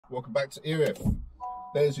welcome back to Erith.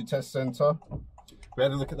 There's your test centre. We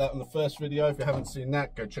had a look at that on the first video. If you haven't seen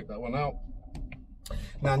that, go check that one out.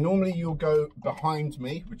 Now, normally you'll go behind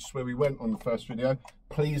me, which is where we went on the first video.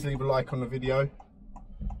 Please leave a like on the video.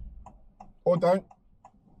 Or don't.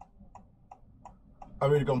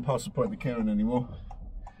 I've really gone past the point of caring anymore.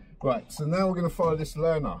 Right, so now we're going to follow this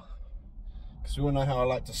learner. Because we all know how I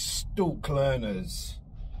like to stalk learners.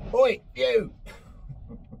 Oi, you!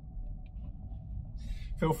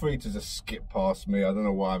 Feel free to just skip past me. I don't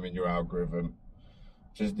know why I'm in your algorithm.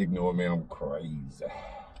 Just ignore me, I'm crazy.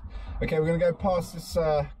 Okay, we're going to go past this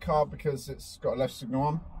car because it's got a left signal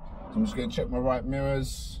on. So I'm just going to check my right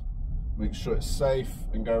mirrors, make sure it's safe,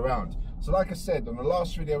 and go around. So like I said, on the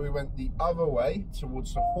last video we went the other way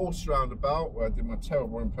towards the horse roundabout where I did my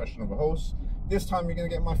terrible impression of a horse. This time you're going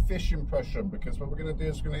to get my fish impression, because what we're going to do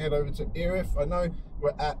is we're going to head over to Erith. I know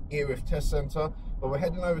we're at Erith Test Centre, but we're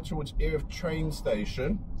heading over towards Erith train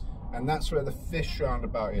station, and that's where the fish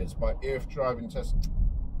roundabout is, by Erith train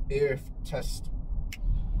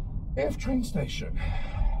station.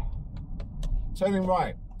 Turning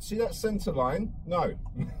right. See that centre line? No,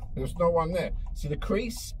 there's no one there. See the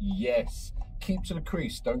crease? Yes. Keep to the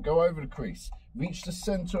crease, don't go over the crease. Reach the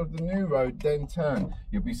centre of the new road, then turn.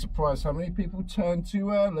 You'll be surprised how many people turn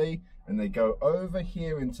too early and they go over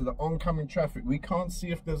here into the oncoming traffic. We can't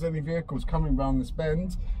see if there's any vehicles coming round this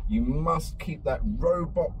bend. You must keep that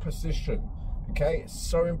robot position, okay? It's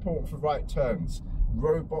so important for right turns.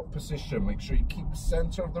 Robot position, make sure you keep the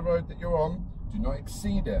centre of the road that you're on. Do not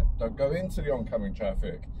exceed it. Don't go into the oncoming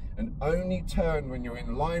traffic, and only turn when you're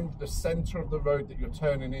in line with the centre of the road that you're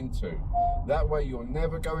turning into. That way you'll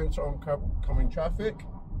never go into oncoming traffic,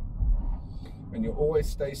 and you'll always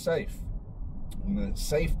stay safe. And the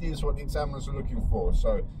safety is what the examiners are looking for.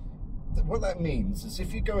 So what that means is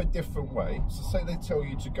if you go a different way, so say they tell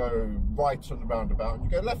you to go right on the roundabout and you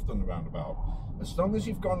go left on the roundabout, as long as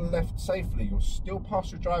you've gone left safely, you'll still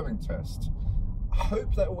pass your driving test. I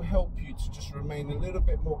hope that will help you to just remain a little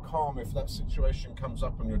bit more calm if that situation comes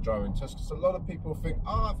up on your driving test, because a lot of people think,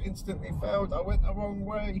 oh, I've instantly failed, I went the wrong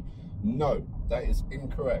way. No, that is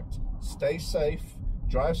incorrect. Stay safe,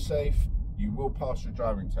 drive safe, you will pass your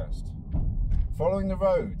driving test. Following the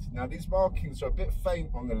road. Now these markings are a bit faint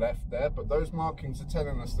on the left there, but those markings are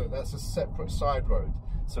telling us that that's a separate side road.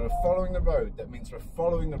 So we're following the road, that means we're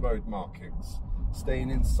following the road markings, staying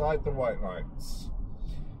inside the white lines.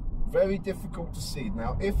 Very difficult to see.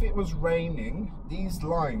 Now if it was raining, these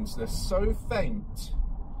lines, they're so faint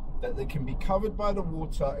that they can be covered by the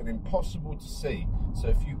water and impossible to see. So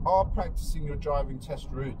if you are practicing your driving test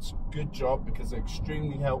routes, good job, because they're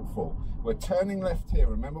extremely helpful. We're turning left here.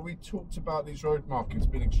 Remember we talked about these road markings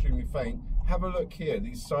being extremely faint. Have a look here,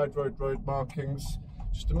 these side road markings.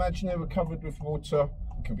 Just imagine they were covered with water.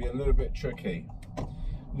 It can be a little bit tricky.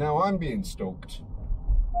 Now I'm being stalked.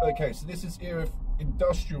 Okay, so this is Erith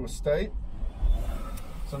Industrial Estate.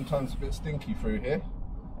 Sometimes a bit stinky through here.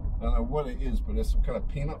 I don't know what it is, but there's some kind of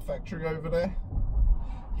peanut factory over there.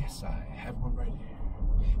 Yes, I have one right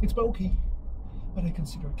here. It's bulky, but I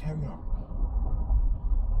consider it carry-on.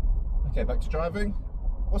 Okay, back to driving.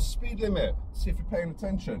 What's the speed limit? See if you're paying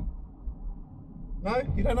attention. No?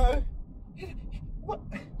 You don't know? What?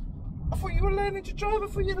 I thought you were learning to drive. I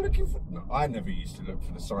thought you were looking for... No, I never used to look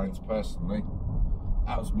for the signs personally.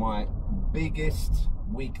 That was my biggest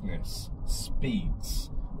weakness.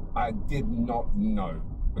 Speeds. I did not know.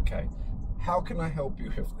 Okay, how can I help you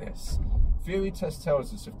with this? Theory test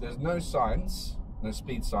tells us if there's no signs, no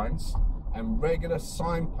speed signs, and regular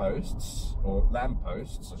signposts, or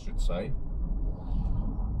lampposts I should say,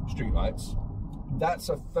 streetlights, that's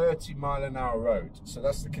a 30-mile-an-hour road. So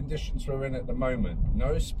that's the conditions we're in at the moment.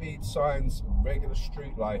 No speed signs, regular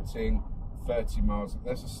street lighting, 30 miles.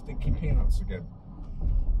 There's a stinky peanuts again.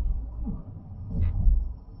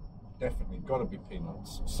 Definitely gotta be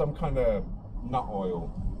peanuts. Some kind of nut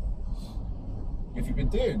oil. If you've been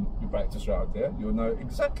doing your practice round here, you'll know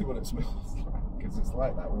exactly what it smells like, because it's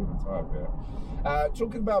like that all the time here.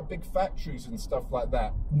 Talking about big factories and stuff like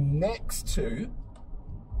that, next to,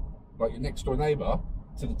 like your next door neighbour,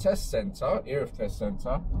 to the test centre, Erith Test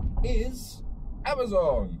Centre, is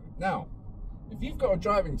Amazon. Now, if you've got a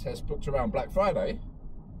driving test booked around Black Friday,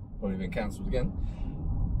 probably been cancelled again,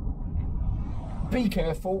 be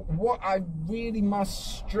careful. What I really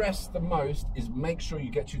must stress the most is make sure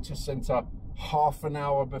you get to your test centre half an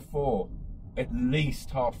hour before. At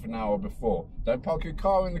least half an hour before. Don't park your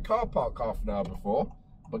car in the car park half an hour before,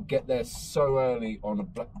 but get there so early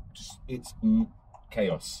on it's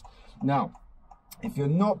chaos. Now, if you're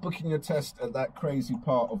not booking your test at that crazy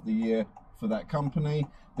part of the year for that company,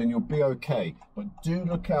 then you'll be okay. But do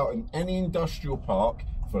look out in any industrial park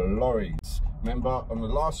for lorries. Remember on the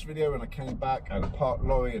last video when I came back and a parked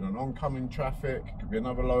lorry and an oncoming traffic, it could be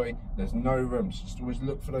another lorry, there's no room, so just always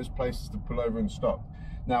look for those places to pull over and stop.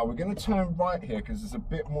 Now we're going to turn right here because it's a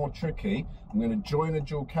bit more tricky. I'm going to join a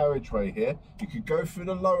dual carriageway here. You could go through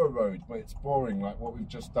the lower road, but it's boring like what we've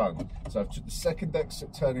just done. So I've took the second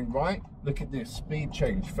exit turning right. Look at this speed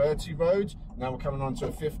change, 30 road. Now we're coming on to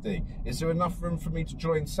a 50. Is there enough room for me to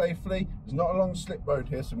join safely? There's not a long slip road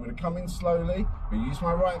here, so I'm going to come in slowly. I'm going to use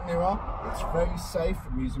my right mirror. It's very safe.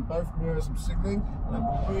 I'm using both mirrors, I'm signaling, and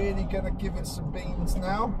I'm really going to give it some beans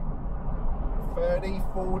now. 30,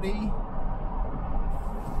 40.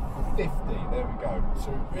 50, there we go.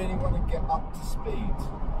 So we really want to get up to speed.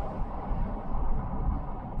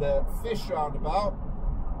 The fish roundabout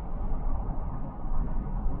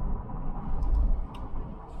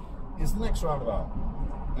is the next roundabout,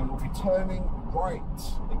 and we'll be turning right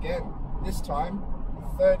again. This time,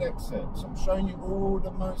 third exit. So I'm showing you all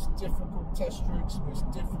the most difficult test routes, the most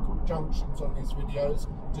difficult junctions on these videos,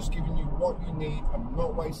 just giving you what you need. I'm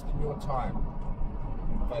not wasting your time.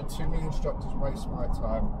 I've had too many instructors waste my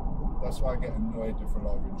time. That's why I get annoyed with a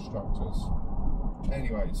lot of instructors.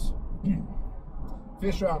 Anyways,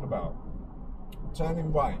 fish roundabout,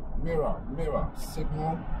 turning right, mirror, mirror,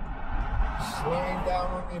 signal, slowing down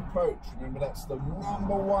on the approach. Remember, that's the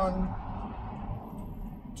 #1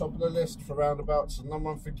 top of the list for roundabouts. The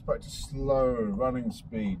 #1 thing to practice: slow, running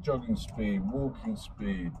speed, jogging speed, walking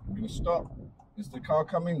speed. I'm going to stop. Is the car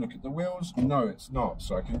coming? Look at the wheels. No, it's not.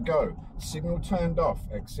 So I can go. Signal turned off.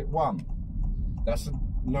 Exit 1. That's a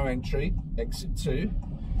no entry. Exit 2.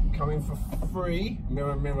 Coming for 3.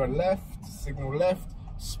 Mirror, mirror left. Signal left.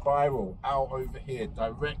 Spiral out over here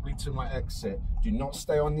directly to my exit. Do not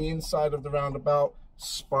stay on the inside of the roundabout.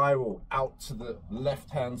 Spiral out to the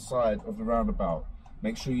left-hand side of the roundabout.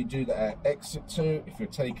 Make sure you do that at exit 2 if you're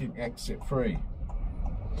taking exit 3.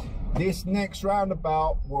 This next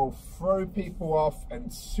roundabout will throw people off, and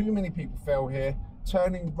too many people fail here.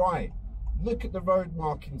 Turning right. Look at the road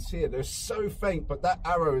markings here. They're so faint, but that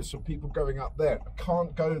arrow is for people going up there. I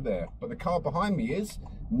can't go there, but the car behind me is.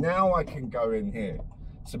 Now I can go in here.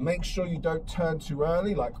 So make sure you don't turn too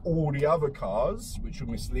early like all the other cars, which will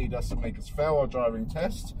mislead us and make us fail our driving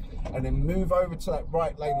test. And then move over to that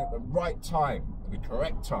right lane at the right time, the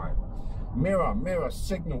correct time. Mirror, mirror,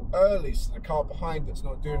 signal early so the car behind that's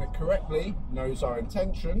not doing it correctly knows our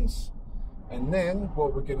intentions. And then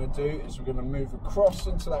what we're going to do is we're going to move across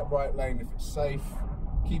into that right lane if it's safe,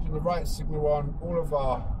 keeping the right signal on, all of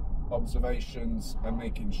our observations, and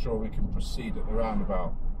making sure we can proceed at the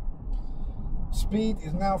roundabout. Speed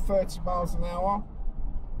is now 30 miles an hour.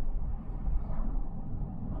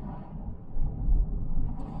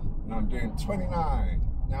 And I'm doing 29.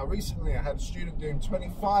 Now recently I had a student doing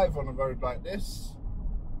 25 on a road like this.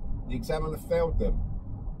 The examiner failed them.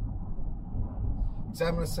 The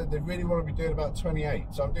examiner said they really want to be doing about 28.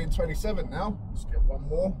 So I'm doing 27 now. Let's get one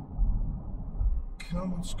more.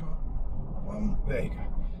 Come on, Scott. One. There you go.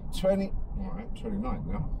 20. All right, 29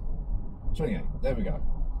 now. 28. There we go.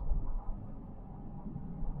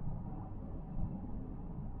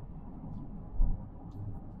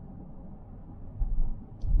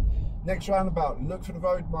 Next roundabout, look for the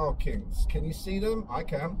road markings. Can you see them? I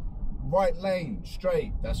can. Right lane,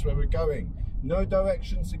 straight, that's where we're going. No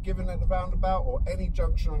directions are given at the roundabout or any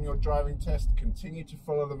junction on your driving test. Continue to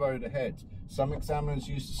follow the road ahead. Some examiners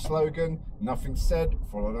use the slogan, nothing said,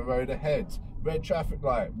 follow the road ahead. Red traffic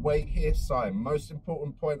light, wait here sign. Most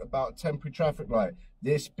important point about a temporary traffic light,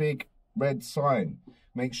 this big red sign.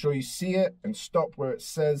 Make sure you see it and stop where it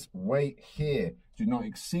says wait here. Do not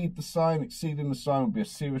exceed the sign. Exceeding the sign will be a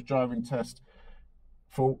serious driving test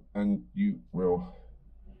fault, and you will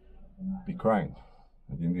be crying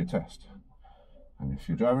at the end of your test. And if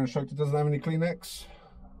your driving instructor doesn't have any Kleenex,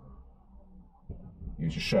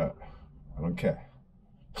 use your shirt. I don't care.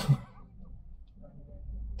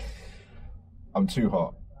 I'm too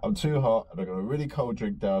hot. I'm too hot, and I've got a really cold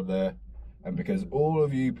drink down there. And because all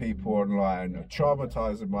of you people online are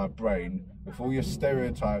traumatizing my brain with all your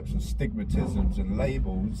stereotypes and stigmatisms and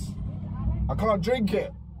labels, I can't drink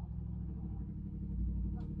it.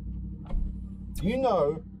 You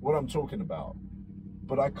know what I'm talking about,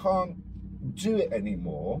 but I can't do it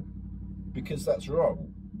anymore because that's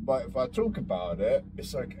wrong. But if I talk about it,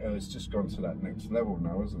 it's like, oh, it's just gone to that next level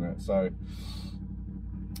now, isn't it? So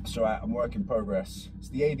I'm work in progress. It's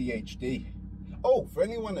the ADHD. Oh, for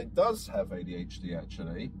anyone that does have ADHD,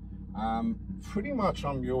 actually, pretty much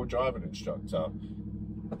I'm your driving instructor.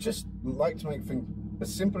 I just like to make things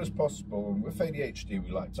as simple as possible. And with ADHD, we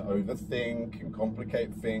like to overthink and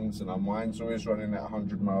complicate things, and our mind's always running at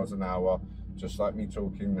 100 miles an hour. just like me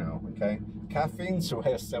talking now, okay? Caffeine's a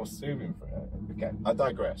way of self-soothing for it. Okay, I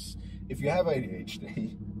digress. If you have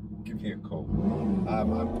ADHD, give me a call.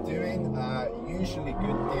 I'm doing usually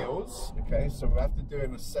good deals, okay? So we have to do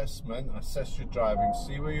an assessment, assess your driving,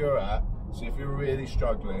 see where you're at, see if you're really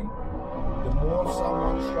struggling. The more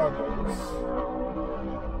someone struggles,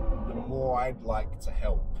 the more I'd like to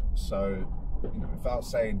help. So, you know, without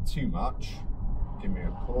saying too much, give me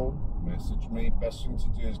a call, message me. Best thing to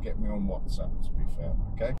do is get me on WhatsApp, to be fair,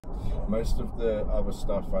 okay? Most of the other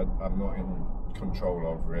stuff I'm not in control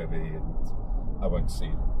of, really, and I won't see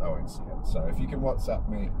it. So if you can WhatsApp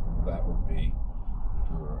me, that would be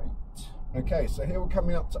great. Okay, so here we're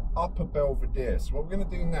coming up to Upper Belvedere. So what we're going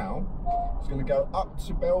to do now is going to go up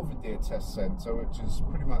to Belvedere Test Centre, which is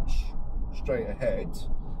pretty much straight ahead.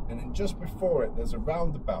 And then just before it, there's a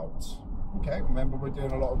roundabout. Okay, remember we're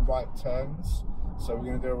doing a lot of right turns. So we're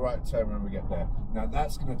going to do a right turn when we get there. Now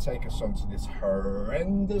that's going to take us onto this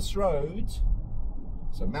horrendous road.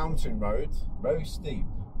 It's a mountain road, very steep.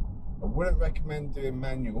 I wouldn't recommend doing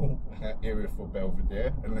manual at Erith or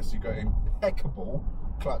Belvedere unless you've got impeccable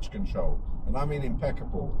clutch control. And I mean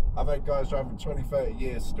impeccable. I've had guys driving 20, 30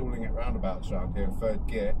 years stalling at roundabouts around here in third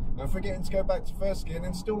gear and forgetting to go back to first gear and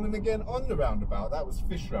then stalling again on the roundabout. That was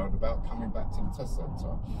Fish Roundabout coming back to the test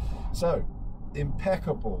centre. So,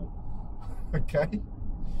 impeccable. Okay?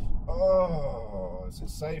 Oh, is it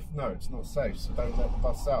safe? No, it's not safe, so don't let the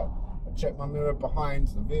bus out. I checked my mirror behind,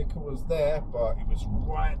 the vehicle was there, but it was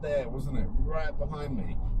right there, wasn't it? Right behind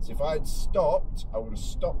me. So if I had stopped, I would have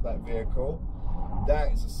stopped that vehicle.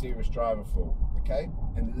 That is a serious driver fault, okay?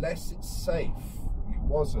 Unless it's safe, and it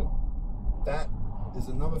wasn't. That is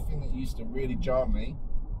another thing that used to really jar me.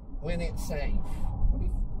 When it's safe. What do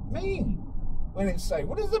you mean? When it's safe,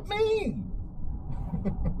 what does it mean?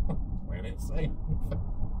 When it's safe.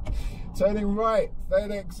 Turning right,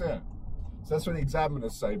 third exit. So that's what the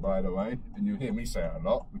examiners say, by the way, and you'll hear me say it a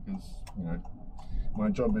lot because, you know, my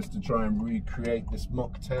job is to try and recreate this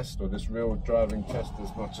mock test or this real driving test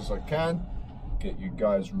as much as I can. Get you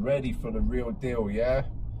guys ready for the real deal, yeah?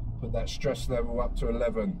 Put that stress level up to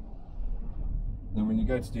 11. Then when you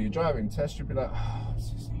go to do your driving test, you'll be like, oh,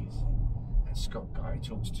 this is easy. That Scott guy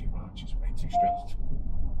talks too much, he's way too stressed.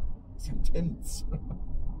 It's intense.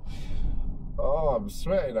 Oh, I'm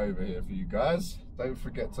sweating over here for you guys. Don't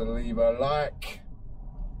forget to leave a like.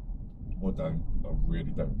 Or don't. I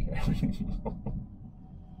really don't care anymore.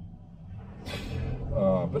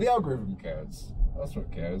 But the algorithm cares. That's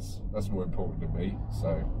what cares. That's more important to me.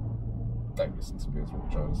 So, don't listen to me is what I'm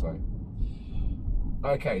trying to say.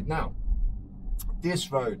 Okay, now,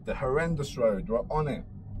 this road, the horrendous road, we're on it.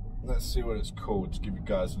 Let's see what it's called to give you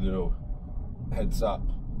guys a little heads up.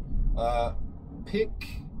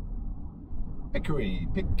 Pickery.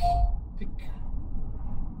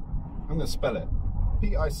 I'm going to spell it.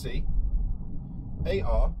 P-I-C-A-R-D-Y.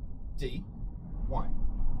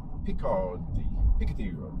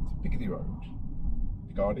 Piccadilly Road.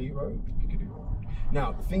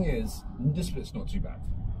 Now, the thing is, this bit's not too bad.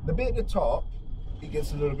 The bit at the top, it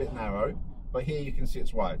gets a little bit narrow, but here you can see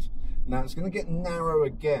it's wide. Now, it's going to get narrow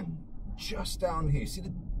again, just down here. See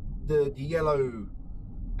the yellow,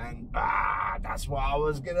 and that's what I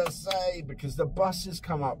was going to say, because the buses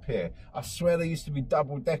come up here. I swear there used to be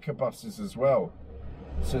double-decker buses as well.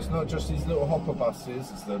 So it's not just these little hopper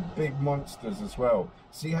buses, it's the big monsters as well.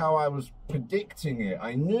 See how I was predicting it?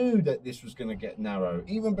 I knew that this was going to get narrow,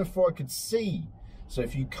 even before I could see. So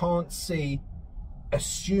if you can't see,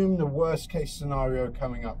 assume the worst case scenario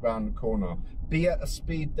coming up round the corner. Be at a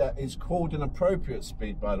speed that is called an appropriate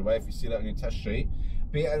speed, by the way, if you see that on your test sheet.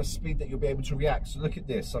 Be at a speed that you'll be able to react. So look at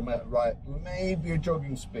this, I'm at maybe a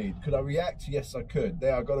jogging speed. Could I react? Yes, I could.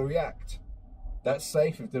 There, I've got to react. That's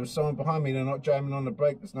safe. If there was someone behind me, they're not jamming on the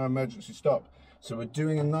brake, there's no emergency stop. So we're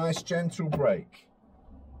doing a nice gentle brake.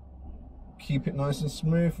 Keep it nice and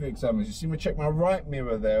smooth for the examiners. You see me check my right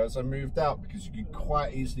mirror there as I moved out, because you could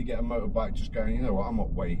quite easily get a motorbike just going, you know what, I'm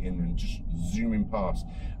not waiting, and just zooming past.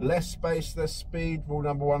 Less space, less speed, rule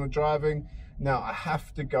number one of driving. Now I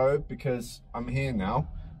have to go because I'm here now,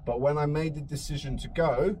 but when I made the decision to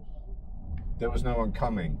go, there was no one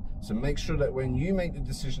coming. So make sure that when you make the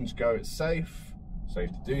decision to go, it's safe to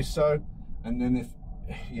do so. And then if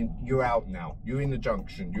you're out now, you're in the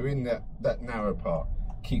junction, you're in that narrow part,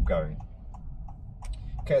 keep going.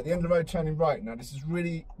 Okay, at the end of the road, turning right. Now this is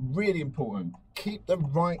really, really important. Keep the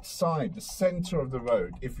right side, the center of the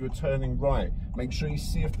road, if you're turning right. Make sure you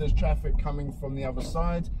see if there's traffic coming from the other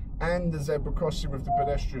side, and the zebra crossing with the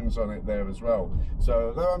pedestrians on it there as well. So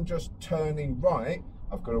although I'm just turning right,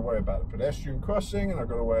 I've got to worry about the pedestrian crossing, and I've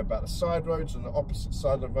got to worry about the side roads on the opposite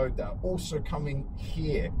side of the road that are also coming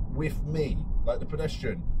here. with me, like the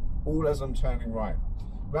pedestrian, all as I'm turning right.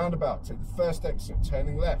 Roundabout, take the first exit,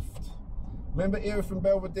 turning left. Remember Erith and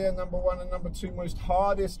Belvedere, #1 and #2 most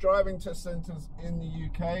hardest driving test centres in the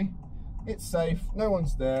UK? It's safe, no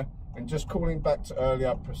one's there, and just calling back to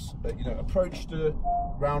earlier, you know, approach the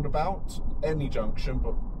roundabout, any junction,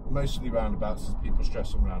 but mostly roundabouts, as people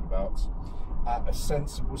stress on roundabouts, at a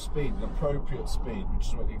sensible speed, an appropriate speed, which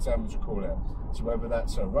is what the examiners will call it. So whether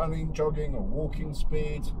that's a running, jogging, or walking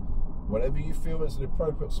speed, whatever you feel is an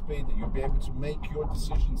appropriate speed that you'll be able to make your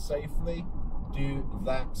decision safely, do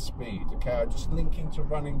that speed. Okay, I just link into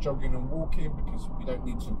running, jogging, and walking because we don't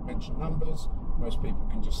need to mention numbers. Most people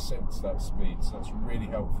can just sense that speed, so that's really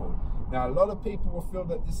helpful. Now, a lot of people will feel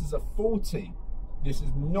that this is a 40. This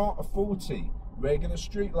is not a 40. Regular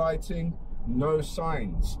street lighting, no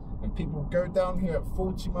signs. And people go down here at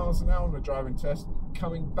 40 miles an hour on the driving test,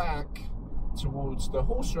 coming back towards the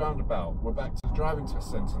horse roundabout. We're back to the driving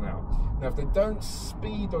test centre now. Now, if they don't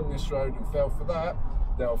speed on this road and fail for that,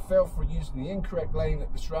 they'll fail for using the incorrect lane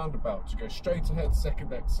at this roundabout to go straight ahead,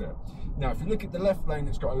 second exit. Now, if you look at the left lane,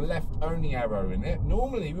 it's got a left only arrow in it.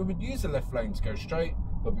 Normally, we would use the left lane to go straight,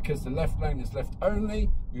 but because the left lane is left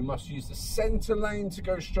only, we must use the centre lane to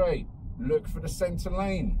go straight. Look for the centre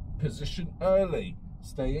lane, position early,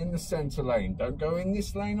 stay in the centre lane. Don't go in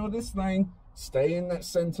this lane or this lane, stay in that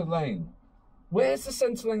centre lane. Where's the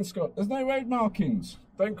centre lane, Scott? There's no road markings.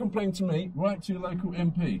 Don't complain to me, write to your local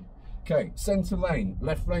MP. Okay, centre lane,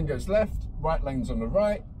 left lane goes left, right lane's on the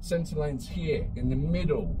right, centre lane's here, in the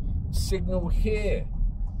middle. Signal here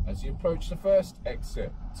as you approach the first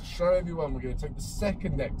exit. To show everyone, we're going to take the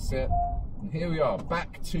second exit, and here we are,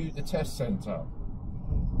 back to the test centre.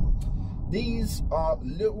 These are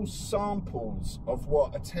little samples of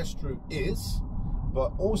what a test route is,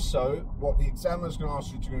 but also what the examiner's going to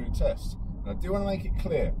ask you to do a test. And I do want to make it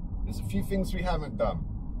clear, there's a few things we haven't done.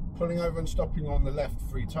 Pulling over and stopping on the left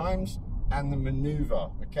 3 times, and the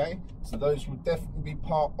manoeuvre, okay? So those will definitely be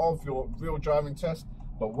part of your real driving test,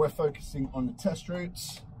 but we're focusing on the test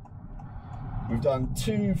routes. We've done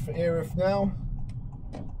 2 for Erith now.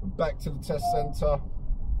 We're back to the test centre.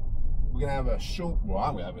 We're gonna have a short, well,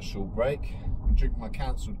 I'm gonna have a short break and drink my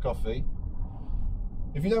cancelled coffee.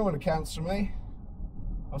 If you don't want to cancel me,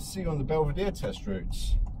 I'll see you on the Belvedere test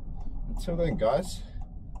routes. Until then, guys,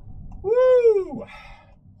 woo!